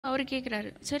அவர் கேட்குறாரு,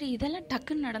 சரி இதெல்லாம்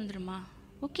டக்குன்னு நடந்துருமா?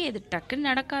 ஓகே, இது டக்குன்னு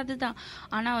நடக்காது தான்.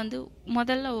 ஆனால் வந்து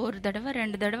முதல்ல ஒரு தடவை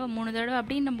 2 தடவை 3 தடவை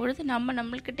அப்படின்னும் பொழுது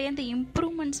நம்மள்கிட்டேருந்து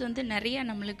இம்ப்ரூவ்மெண்ட்ஸ் வந்து நிறையா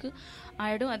நம்மளுக்கு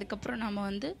ஆகிடும். அதுக்கப்புறம் நம்ம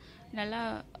வந்து நல்லா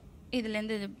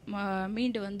இதுலேருந்து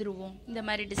மீண்டு வந்துடுவோம். இந்த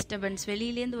மாதிரி டிஸ்டர்பன்ஸ்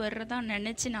வெளியிலேருந்து வர்றதா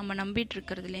நினச்சி நம்ம நம்பிட்டு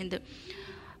இருக்கிறதுலேருந்து.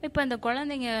 இப்போ இந்த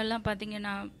குழந்தைங்க எல்லாம்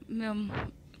பார்த்திங்கன்னா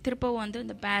திருப்பவும் வந்து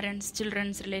இந்த பேரண்ட்ஸ்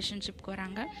சில்ட்ரன்ஸ் ரிலேஷன்ஷிப்க்கு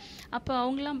வராங்க. அப்போ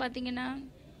அவங்களாம் பார்த்திங்கன்னா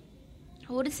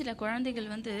ஒரு சில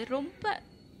குழந்தைகள் வந்து ரொம்ப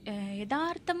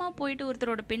யதார்த்தமாக போயிட்டு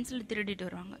ஒருத்தரோட பென்சிலை திருடிட்டு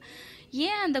வருவாங்க.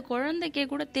 ஏன் அந்த குழந்தைக்கே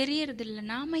கூட தெரியறதில்ல,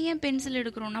 நாம் ஏன் பென்சில்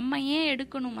எடுக்கிறோம், நம்ம ஏன்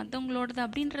எடுக்கணும் மற்றவங்களோடது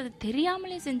அப்படின்றது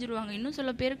தெரியாமலே செஞ்சுருவாங்க. இன்னும்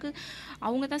சில பேருக்கு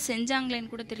அவங்க தான்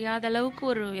செஞ்சாங்களேன்னு கூட தெரியாத அளவுக்கு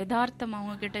ஒரு யதார்த்தம்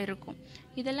அவங்கக்கிட்ட இருக்கும்.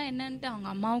 இதெல்லாம் என்னன்ட்டு அவங்க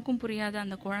அம்மாவுக்கும் புரியாது,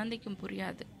 அந்த குழந்தைக்கும்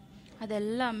புரியாது. அது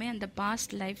எல்லாமே அந்த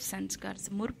பாஸ்ட் லைஃப் சன்ஸ்கார்ஸ்,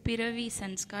 முற்பிறவி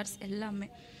சன்ஸ்கார்ஸ் எல்லாமே.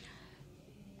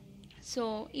 ஸோ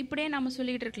இப்படியே நம்ம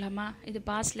சொல்லிகிட்டு இருக்கலாமா, இது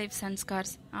பாஸ்ட் லைஃப்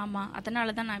சன்ஸ்கார்ஸ், ஆமாம்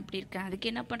அதனால தான் நான் இப்படி இருக்கேன், அதுக்கு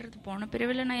என்ன பண்ணுறது, போன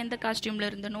பிறவியில் நான் எந்த காஸ்டியூமில்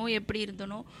இருந்தனோ, எப்படி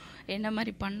இருந்தனோ, என்ன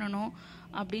மாதிரி பண்ணணும்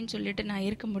அப்படின்னு சொல்லிட்டு நான்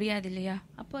இருக்க முடியாது இல்லையா?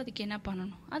 அப்போ அதுக்கு என்ன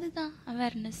பண்ணணும்? அதுதான்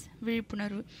அவேர்னஸ்,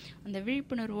 விழிப்புணர்வு. அந்த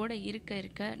விழிப்புணர்வோடு இருக்க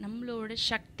இருக்க நம்மளோட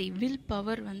சக்தி, வில்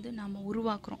பவர் வந்து நாம்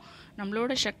உருவாக்குறோம்.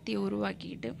 நம்மளோட சக்தியை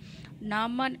உருவாக்கிக்கிட்டு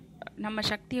நம்ம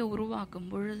சக்தியை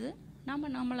உருவாக்கும் பொழுது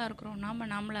நாமளாக இருக்கிறோம்.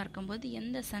 நாமளாக இருக்கும்போது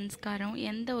எந்த சன்ஸ்காரம்,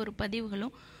 எந்த ஒரு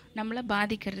பதிவுகளும் நம்மளை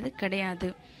பாதிக்கிறது கிடையாது.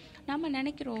 நம்ம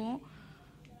நினைக்கிறோம்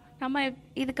நம்ம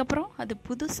இதுக்கப்புறம் அது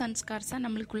புது சன்ஸ்கார்ஸாக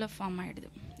நம்மளுக்குள்ளே ஃபார்ம் ஆகிடுது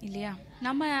இல்லையா?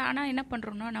 நம்ம ஆனால் என்ன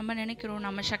பண்ணுறோன்னா, நம்ம நினைக்கிறோம்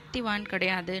நம்ம சக்திவான்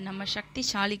கிடையாது, நம்ம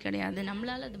சக்திசாலி கிடையாது,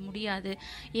 நம்மளால் அது முடியாது,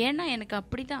 ஏன்னா எனக்கு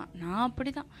அப்படி தான், நான்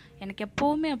அப்படி தான், எனக்கு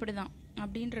எப்போவுமே அப்படி தான்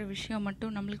அப்படின்ற விஷயம்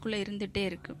மட்டும் நம்மளுக்குள்ளே இருந்துகிட்டே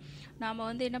இருக்குது. நாம்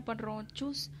வந்து என்ன பண்ணுறோம்,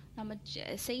 நம்ம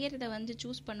செய்கிறத வந்து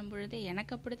சூஸ் பண்ணும் பொழுதே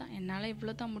எனக்கு அப்படி தான், என்னால்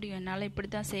இவ்வளோ தான் முடியும், என்னால் இப்படி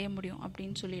தான் செய்ய முடியும்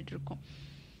அப்படின்னு சொல்லிகிட்டு இருக்கோம்.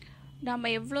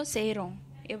 நம்ம எவ்வளோ செய்கிறோம்,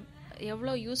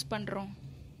 எவ்வளோ யூஸ் பண்ணுறோம்.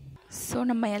 ஸோ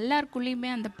நம்ம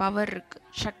எல்லாருக்குள்ளேயுமே அந்த பவர் இருக்குது,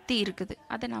 சக்தி இருக்குது.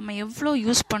 அதை நம்ம எவ்வளோ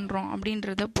யூஸ் பண்ணுறோம்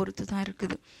அப்படின்றத பொறுத்து தான்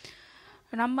இருக்குது.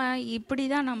 நம்ம இப்படி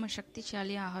தான் நம்ம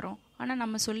சக்திசாலி ஆகிறோம். ஆனால்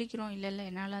நம்ம சொல்லிக்கிறோம், இல்லை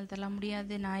என்னால் அதெல்லாம்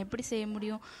முடியாது, நான் எப்படி செய்ய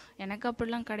முடியும், எனக்கு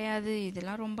அப்படிலாம் கிடையாது,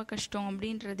 இதெல்லாம் ரொம்ப கஷ்டம்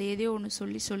அப்படின்றது ஏதோ ஒன்று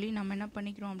சொல்லி நம்ம என்ன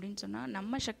பண்ணிக்கிறோம் அப்படின்னு சொன்னால்,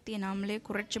 நம்ம சக்தியை நாமளே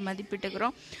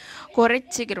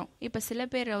குறைச்சிக்கிறோம். இப்போ சில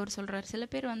பேர் அவர் சொல்கிறார், சில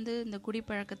பேர் வந்து இந்த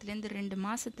குடிப்பழக்கத்துலேருந்து 2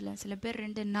 மாதத்தில், சில பேர்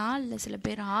 2 நாளில், சில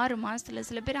பேர் 6 மாதத்தில்,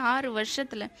 சில பேர் 6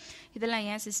 வருஷத்தில். இதெல்லாம்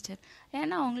ஏன் சிஸ்டர்?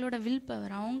 ஏன்னா அவங்களோட வில்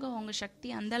பவர், அவங்க சக்தி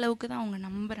அந்த அளவுக்கு தான் அவங்க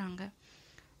நம்புகிறாங்க.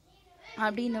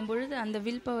 அப்படின்னும் பொழுது அந்த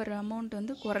வில் பவர் அமௌண்ட்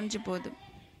வந்து குறைஞ்சி போகுது.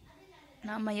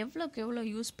 நம்ம எவ்வளோக்கு எவ்வளோ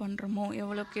யூஸ் பண்ணுறோமோ,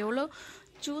 எவ்வளோக்கு எவ்வளோ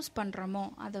சூஸ் பண்ணுறோமோ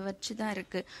அதை வச்சு தான்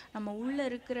இருக்குது. நம்ம உள்ளே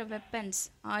இருக்கிற வெப்பன்ஸ்,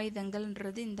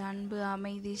 ஆயுதங்கள்ன்றது இந்த அன்பு,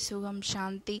 அமைதி, சுகம்,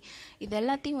 சாந்தி, இது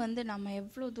எல்லாத்தையும் வந்து நம்ம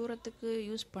எவ்வளோ தூரத்துக்கு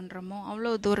யூஸ் பண்ணுறோமோ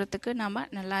அவ்வளோ தூரத்துக்கு நம்ம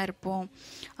நல்லா இருப்போம்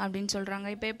அப்படின்னு சொல்கிறாங்க.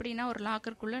 இப்போ எப்படின்னா, ஒரு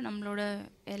லாக்கருக்குள்ளே நம்மளோட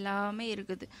எல்லாமே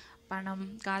இருக்குது, பணம்,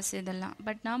 காசு, இதெல்லாம்.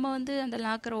 பட் நாம் வந்து அந்த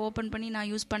லாக்கரை ஓப்பன் பண்ணி நான்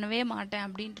யூஸ் பண்ணவே மாட்டேன்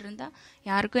அப்படின்ட்டு இருந்தால்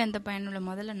யாருக்கும் எந்த பயனும் இல்லை.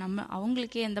 முதல்ல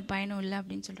அவங்களுக்கே எந்த பயனும் இல்லை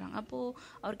அப்படின்னு சொல்கிறாங்க. அப்போது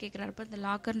அவர் கேட்குறாரு, இப்போ இந்த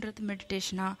லாக்கர்ன்றது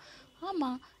மெடிடேஷனா?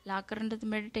 ஆமாம், லாக்கர்ன்றது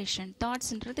மெடிடேஷன்,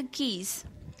 தாட்ஸ்ன்றது கீஸ்,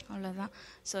 அவ்வளோதான்.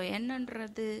 ஸோ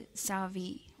என்னன்றது சாவி,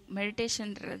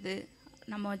 மெடிடேஷன்றது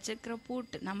நம்ம வச்சுக்கிற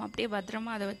பூட்டு. நம்ம அப்படியே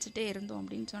பத்திரமா அதை வச்சுட்டே இருந்தோம்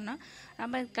அப்படின்னு சொன்னால்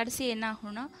நம்ம கடைசி என்ன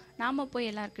ஆகும்னா, நாம் போய்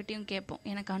எல்லாருக்கிட்டையும் கேட்போம்,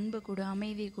 எனக்கு அன்பு கொடு,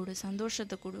 அமைதி கொடு,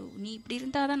 சந்தோஷத்தை கொடு, நீ இப்படி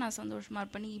இருந்தால் தான் நான் சந்தோஷமாக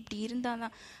இருப்பேன், நீ இப்படி இருந்தால்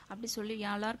தான், அப்படி சொல்லி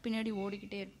எல்லாரும் பின்னாடி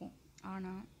ஓடிக்கிட்டே இருப்போம்.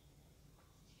 ஆனால்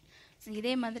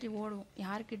இதே மாதிரி ஓடுவோம்,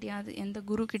 யாருக்கிட்டையாவது எந்த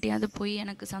குருக்கிட்டையாவது போய்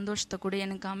எனக்கு சந்தோஷத்தை கொடு,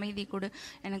 எனக்கு அமைதி கொடு,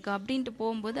 எனக்கு அப்படின்ட்டு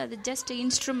போகும்போது அது ஜஸ்ட்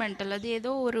இன்ஸ்ட்ருமெண்டல், அது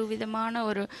ஏதோ ஒரு விதமான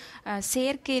ஒரு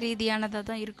செயற்கை ரீதியானதாக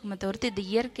தான் இருக்குமே தவிர்த்து இது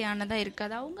இயற்கையானதாக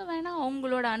இருக்காது. அவங்க வேணால்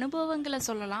அவங்களோட அனுபவங்களை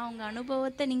சொல்லலாம், அவங்க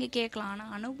அனுபவத்தை நீங்கள் கேட்கலாம்,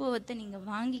 ஆனால் அனுபவத்தை நீங்கள்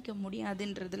வாங்கிக்க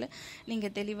முடியாதுன்றதில்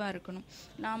நீங்கள் தெளிவாக இருக்கணும்.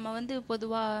 நாம் வந்து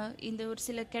பொதுவாக இந்த ஒரு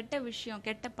சில கெட்ட விஷயம்,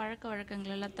 கெட்ட பழக்க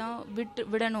வழக்கங்கள் எல்லாத்தான்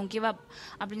விடணும், கிவ் அப்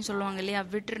அப்படின்னு சொல்லுவாங்க இல்லையா,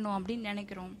 விட்டுறணும் அப்படின்னு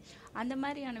நினைக்கிறோம். அந்த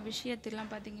மாதிரியான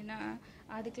விஷயத்தெல்லாம் பார்த்திங்கன்னா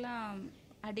அதுக்கெலாம்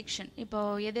அடிக்ஷன். இப்போ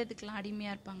எதுக்கெலாம்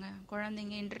அடிமையாக இருப்பாங்க,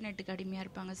 குழந்தைங்க இன்டர்நெட்டுக்கு அடிமையாக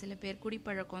இருப்பாங்க, சில பேர்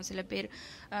குடிப்பழக்கம், சில பேர்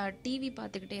டிவி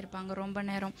பார்த்துக்கிட்டே இருப்பாங்க ரொம்ப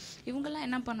நேரம். இவங்கெல்லாம்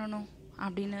என்ன பண்ணணும்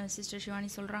அப்படின்னு சிஸ்டர் சிவானி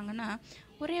சொல்கிறாங்கன்னா,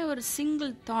 ஒரே ஒரு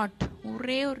சிங்கிள் தாட்,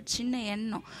 ஒரே ஒரு சின்ன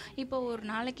எண்ணம். இப்போ ஒரு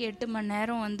நாளைக்கு 8 மணி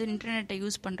நேரம் வந்து இன்டர்நெட்டை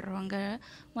யூஸ் பண்ணுறவங்க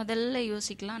முதல்ல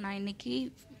யோசிக்கலாம், நான் இன்றைக்கி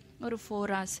ஒரு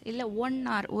 4 hours இல்லை 1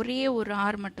 hour, ஒரே ஒரு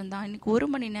hour மட்டும்தான், இன்றைக்கி 1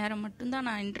 மணி நேரம் மட்டும்தான்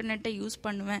நான் இன்டர்நெட்டை யூஸ்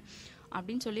பண்ணுவேன்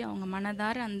அப்படின்னு சொல்லி அவங்க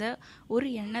மனதார அந்த ஒரு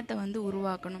எண்ணத்தை வந்து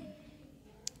உருவாக்கணும்.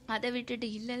 அதை விட்டுட்டு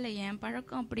இல்லை என்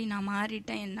பழக்கம் அப்படி, நான்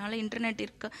மாறிட்டேன், என்னால் இன்டர்நெட்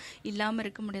இல்லாமல்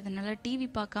இருக்க முடியாது, என்னால் டிவி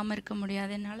பார்க்காம இருக்க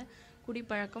முடியாது, என்னால்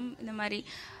குடிப்பழக்கம் இந்த மாதிரி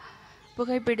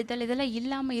புகைப்பிடித்தல் இதெல்லாம்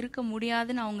இல்லாமல் இருக்க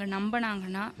முடியாதுன்னு அவங்க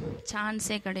நம்பினாங்கன்னா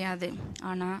சான்ஸே கிடையாது.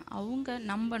 ஆனால் அவங்க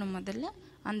நம்பணும், முதல்ல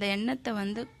அந்த எண்ணத்தை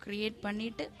வந்து க்ரியேட்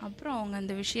பண்ணிவிட்டு அப்புறம் அவங்க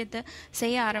அந்த விஷயத்த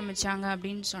செய்ய ஆரம்பித்தாங்க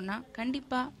அப்படின்னு சொன்னால்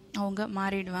கண்டிப்பாக அவங்க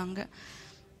மாறிடுவாங்க.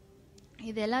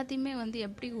 இது எல்லாத்தையுமே வந்து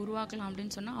எப்படி உருவாக்கலாம்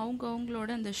அப்படின்னு சொன்னால்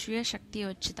அவங்களோட அந்த சுய சக்தியை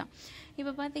வச்சு தான்.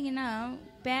 இப்போ பார்த்தீங்கன்னா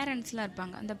பேரண்ட்ஸ்லாம்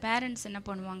இருப்பாங்க. அந்த பேரண்ட்ஸ் என்ன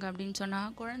பண்ணுவாங்க அப்படின்னு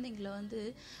சொன்னால் குழந்தைங்கள வந்து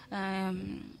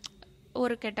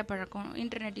ஒரு கெட்ட பழக்கம்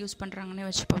இன்டர்நெட் யூஸ் பண்ணுறாங்கன்னு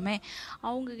வச்சுப்போமே,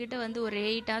 அவங்கக்கிட்ட வந்து ஒரு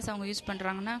 8 hours அவங்க யூஸ்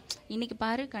பண்ணுறாங்கன்னா, இன்றைக்கி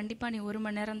பாரு கண்டிப்பாக நீ 1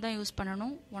 மணி நேரம் தான் யூஸ்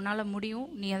பண்ணணும், உன்னால் முடியும்,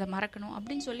 நீ அதை மறக்கணும்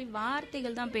அப்படின்னு சொல்லி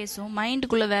வார்த்தைகள் தான் பேசும்,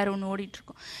 மைண்டுக்குள்ளே வேறு ஒன்று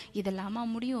ஓடிட்டுருக்கும். இதெல்லாமா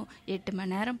முடியும், 8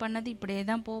 மணி நேரம் பண்ணது இப்படியே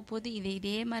தான் போக போகுது,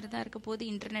 இதே மாதிரி தான் இருக்க போகுது,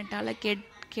 இன்டர்நெட்டால்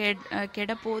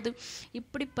கெட போகுது,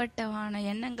 இப்படிப்பட்டவான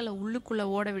எண்ணங்களை உள்ளுக்குள்ளே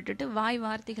ஓட விட்டுட்டு வாய்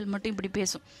வார்த்தைகள் மட்டும் இப்படி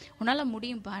பேசும். உன்னால்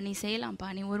முடியும்ப்பா, நீ செய்யலாம்ப்பா,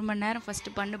 நீ 1 மணி நேரம்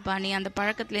ஃபஸ்ட்டு பண்ணுப்பா, நீ அந்த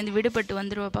பழக்கத்துலேருந்து விடுபட்டு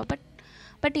வந்துருவப்பா.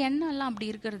 பட் எண்ணெல்லாம் அப்படி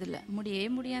இருக்கிறது இல்லை, முடியவே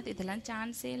முடியாது, இதெல்லாம்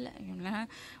சான்ஸே இல்லை, இவங்களாம்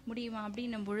முடியுமா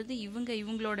அப்படின்னும் பொழுது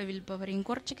இவங்களோட வில் பவரையும்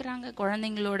குறைச்சிக்கிறாங்க,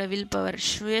 குழந்தைங்களோட வில் பவர்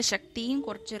சுய சக்தியும்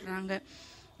குறைச்சிடுறாங்க.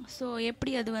 ஸோ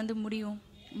எப்படி அது வந்து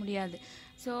முடியாது.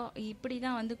 ஸோ இப்படி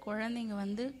தான் வந்து குழந்தைங்க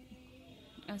வந்து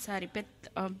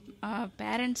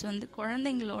பேரண்ட்ஸ் வந்து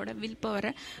குழந்தைங்களோட வில்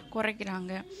பவரை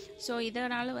குறைக்கிறாங்க. ஸோ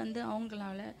இதனால் வந்து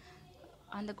அவங்களால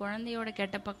அந்த குழந்தையோட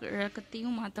கெட்ட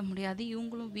பழக்கத்தையும் மாற்ற முடியாது,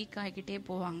 இவங்களும் வீக் ஆகிக்கிட்டே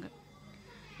போவாங்க.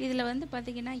 இதில் வந்து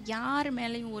பார்த்திங்கன்னா யார்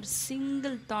மேலேயும் ஒரு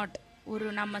சிங்கிள் தாட், ஒரு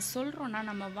நம்ம சொல்கிறோன்னா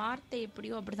நம்ம வார்த்தை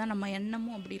எப்படியோ அப்படி தான் நம்ம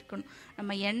எண்ணமும் அப்படி இருக்கணும்.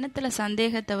 நம்ம எண்ணத்தில்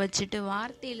சந்தேகத்தை வச்சுட்டு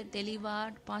வார்த்தையில்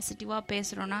தெளிவாக பாசிட்டிவாக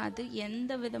பேசுகிறோன்னா அது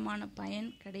எந்த விதமான பயன்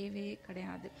கிடையவே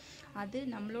கிடையாது. அது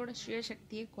நம்மளோட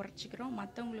சுயசக்தியை குறைச்சிக்கிறோம்,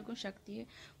 மற்றவங்களுக்கும் சக்தியை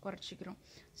குறைச்சிக்கிறோம்.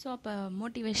 ஸோ அப்போ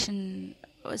மோட்டிவேஷன்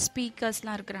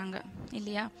ஸ்பீக்கர்ஸ்லாம் இருக்கிறாங்க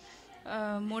இல்லையா,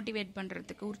 மோட்டிவேட்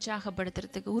பண்ணுறதுக்கு,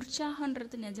 உற்சாகப்படுத்துறதுக்கு.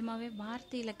 உற்சாகன்றது நிஜமாவே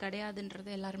வார்த்தையில்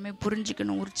கிடையாதுன்றதை எல்லாருமே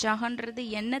புரிஞ்சுக்கணும். உற்சாகன்றது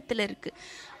எண்ணத்தில் இருக்குது.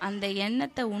 அந்த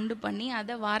எண்ணத்தை உண்டு பண்ணி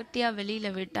அதை வார்த்தையாக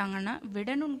வெளியில் விட்டாங்கன்னா,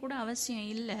 விடணும்னு கூட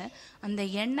அவசியம் இல்லை, அந்த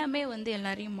எண்ணமே வந்து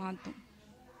எல்லாரையும் மாற்றும்.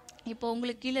 இப்போ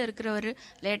உங்களுக்கு கீழே இருக்கிறவர்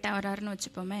லேட்டாக வர்றாருன்னு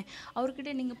வச்சுப்போமே,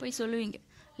 அவர்கிட்ட நீங்கள் போய் சொல்லுவீங்க,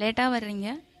 லேட்டாக வர்றீங்க,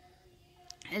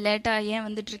 லேட்டாக ஏன்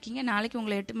வந்துட்டுருக்கீங்க, நாளைக்கு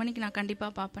உங்களை 8 மணிக்கு நான்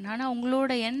கண்டிப்பாக பார்ப்பேன். ஆனால்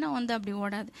உங்களோட எண்ணம் வந்து அப்படி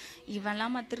ஓடாது.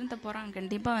 இவெல்லாமா திருந்த போகிறான்,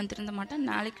 கண்டிப்பாக அவன் திருந்த மாட்டான்,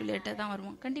 நாளைக்கு லேட்டாக தான்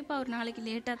வருவான். கண்டிப்பாக அவர் நாளைக்கு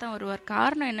லேட்டாக தான் வருவார்.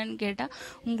 காரணம் என்னன்னு கேட்டால்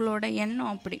உங்களோட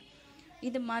எண்ணம் அப்படி.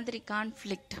 இது மாதிரி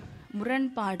கான்ஃப்ளிக்ட்,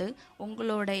 முரண்பாடு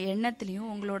உங்களோட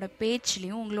எண்ணத்துலேயும் உங்களோட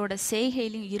பேச்சுலேயும் உங்களோட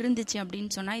செய்கையிலையும் இருந்துச்சு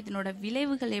அப்படின்னு சொன்னால் இதனோட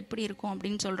விளைவுகள் எப்படி இருக்கும்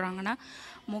அப்படின்னு சொல்கிறாங்கன்னா,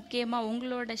 முக்கியமாக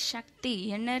உங்களோட சக்தி,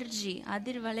 எனர்ஜி,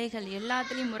 அதிர்வலைகள்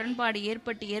எல்லாத்துலேயும் முரண்பாடு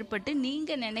ஏற்பட்டு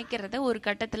நீங்கள் நினைக்கிறத ஒரு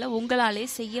கட்டத்தில் உங்களாலே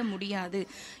செய்ய முடியாது.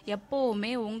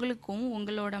 எப்போவுமே உங்களுக்கும்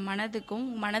உங்களோட மனதுக்கும்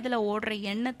மனதில் ஓடுற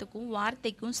எண்ணத்துக்கும்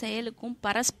வார்த்தைக்கும் செயலுக்கும்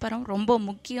பரஸ்பரம் ரொம்ப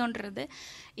முக்கியன்றது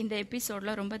இந்த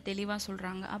எபிசோடில் ரொம்ப தெளிவாக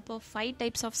சொல்கிறாங்க. அப்போ 5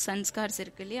 types ஆஃப் சன்ஸ்கார்ஸ்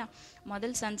இருக்குது இல்லையா.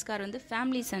 முதல் சன்ஸ்கார் வந்து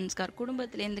ஃபேமிலி சன்ஸ்கார்,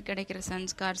 குடும்பத்துலேருந்து கிடைக்கிற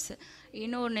சன்ஸ்கார்ஸ்.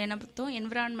 இன்னொன்று என்ன பார்த்தோம்,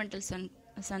 என்விரான்மெண்டல்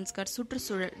சன்ஸ்கார்,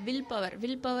 சுற்றுச்சூழல்.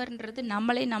 வில் பவர்ன்றது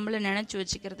நம்மளை நினச்சி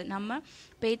வச்சுக்கிறது. நம்ம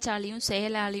பேச்சாலையும்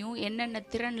செயலாலையும் என்னென்ன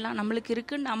திறன்லாம் நம்மளுக்கு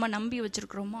இருக்குன்னு நம்ம நம்பி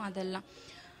வச்சுருக்குறோமோ அதெல்லாம்.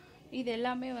 இது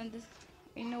எல்லாமே வந்து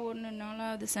இன்னும்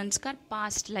 4வது சன்ஸ்கார்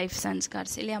பாஸ்ட் லைஃப்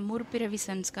சன்ஸ்கார்ஸ் இல்லையா, முற்பிறவி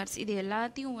சன்ஸ்கார்ஸ். இது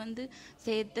எல்லாத்தையும் வந்து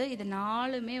சேர்த்து இது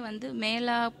 4மே வந்து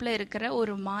மேலாப்பில் இருக்கிற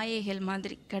ஒரு மாயைகள்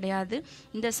மாதிரி கிடையாது.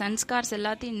 இந்த சன்ஸ்கார்ஸ்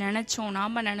எல்லாத்தையும்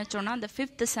நாம் நினச்சோன்னா அந்த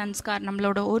 5th சன்ஸ்கார்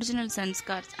நம்மளோட ஒரிஜினல்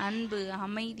சன்ஸ்கார்ஸ், அன்பு,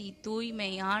 அமைதி,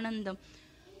 தூய்மை, ஆனந்தம்,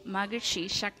 மகிழ்ச்சி,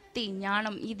 சக்தி,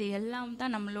 ஞானம், இது எல்லாம்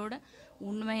தான் நம்மளோட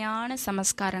உண்மையான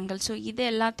சமஸ்காரங்கள். ஸோ இது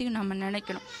எல்லாத்தையும் நம்ம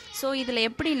நினைக்கணும். ஸோ இதில்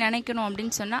எப்படி நினைக்கணும்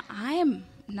அப்படின்னு சொன்னால்,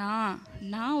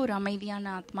 நான் ஒரு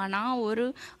அமைதியான ஆத்மா, நான் ஒரு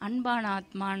அன்பான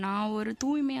ஆத்மா, நான் ஒரு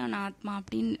தூய்மையான ஆத்மா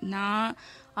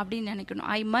அப்படின்னு நினைக்கணும்.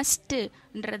 ஐ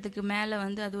மஸ்ட்ன்றதுக்கு மேலே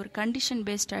வந்து அது ஒரு கண்டிஷன்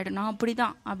பேஸ்ட் ஆகிடும். நான் அப்படி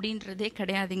தான் அப்படின்றதே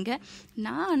கிடையாதுங்க.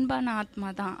 நான் அன்பான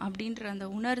ஆத்மா தான் அப்படின்ற அந்த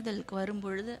உணர்தலுக்கு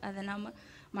வரும்பொழுது அதை நம்ம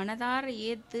மனதார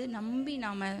ஏற்று நம்பி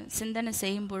நாம் சிந்தனை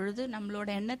செய்யும் பொழுது, நம்மளோட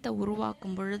எண்ணத்தை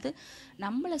உருவாக்கும் பொழுது,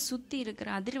 நம்மளை சுற்றி இருக்கிற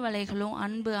அதிர்வலைகளும்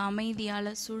அன்பு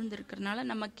அமைதியால் சூழ்ந்திருக்கிறதுனால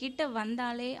நம்ம கிட்ட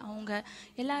வந்தாலே அவங்க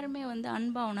எல்லாருமே வந்து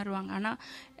அன்பாக உணர்வாங்க. ஆனால்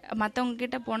மற்றவங்க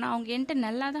கிட்ட போனால் அவங்க என்கிட்ட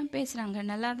நல்லா தான் பேசுகிறாங்க,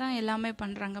 நல்லா தான் எல்லாமே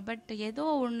பண்ணுறாங்க, பட் ஏதோ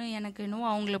ஒன்று எனக்கு இன்னும்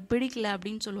அவங்கள பிடிக்கல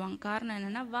அப்படின்னு சொல்லுவாங்க. காரணம்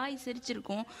என்னென்னா, வாய்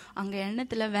சிரிச்சிருக்கும், அங்கே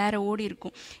எண்ணத்தில் வேறு ஓடி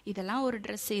இருக்கும். இதெல்லாம் ஒரு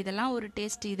ட்ரெஸ்ஸு, இதெல்லாம் ஒரு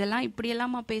டேஸ்ட்டு, இதெல்லாம்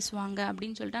இப்படியெல்லாமா பேசுவாங்க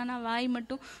அப்படின்னு சொல்லிட்டு, ஆனால் வாய்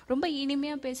மட்டும் ரொம்ப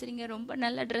இனிமையாக பேசுகிறீங்க, ரொம்ப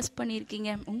நல்லா ட்ரெஸ்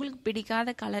பண்ணியிருக்கீங்க, உங்களுக்கு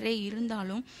பிடிக்காத கலரே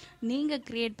இருந்தாலும் நீங்கள்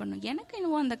க்ரியேட் பண்ணும். எனக்கு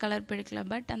இன்னும் அந்த கலர் பிடிக்கல,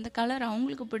 பட் அந்த கலர்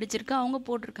அவங்களுக்கு பிடிச்சிருக்கு, அவங்க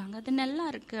போட்டிருக்காங்க, அது நல்லா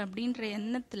இருக்குது அப்படின்ற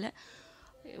எண்ணத்தில்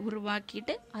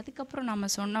உருவாக்கிட்டு அதுக்கப்புறம் நம்ம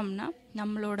சொன்னோம்னா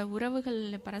நம்மளோட உறவுகள்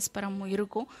பரஸ்பரமும்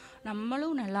இருக்கும்,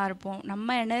 நம்மளும் நல்லா இருப்போம்,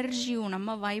 நம்ம எனர்ஜியும்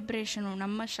நம்ம வைப்ரேஷனும்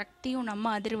நம்ம சக்தியும்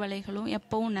நம்ம அதிர்வலைகளும்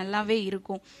எப்பவும் நல்லாவே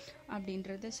இருக்கும்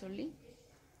அப்படின்றத சொல்லி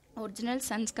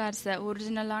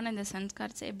ஒரிஜினலான இந்த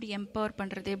சன்ஸ்கார்ஸை எப்படி எம்பவர்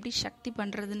பண்ணுறது, எப்படி சக்தி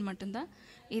பண்ணுறதுன்னு மட்டும்தான்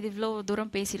இது இவ்வளோ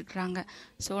தூரம் பேசியிருக்கிறாங்க.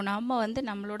 ஸோ நம்ம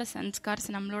நம்மளோட சன்ஸ்கார்ஸ்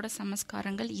நம்மளோட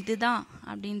சமஸ்காரங்கள் இதுதான்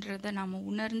அப்படின்றத நாம்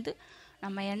உணர்ந்து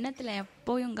நம்ம எண்ணத்தில்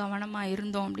எப்போயும் கவனமாக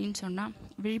இருந்தோம் அப்படின்னு சொன்னால்,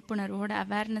 விழிப்புணர்வோட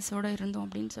அவேர்னஸோடு இருந்தோம்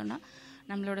அப்படின்னு சொன்னால்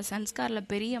நம்மளோட சன்ஸ்காரில்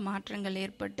பெரிய மாற்றங்கள்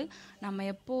ஏற்பட்டு நம்ம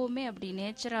எப்போவுமே அப்படி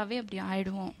நேச்சராகவே அப்படி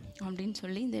ஆயிடுவோம் அப்படின்னு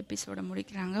சொல்லி இந்த எபிசோடை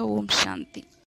முடிக்கிறாங்க. ஓம் சாந்தி.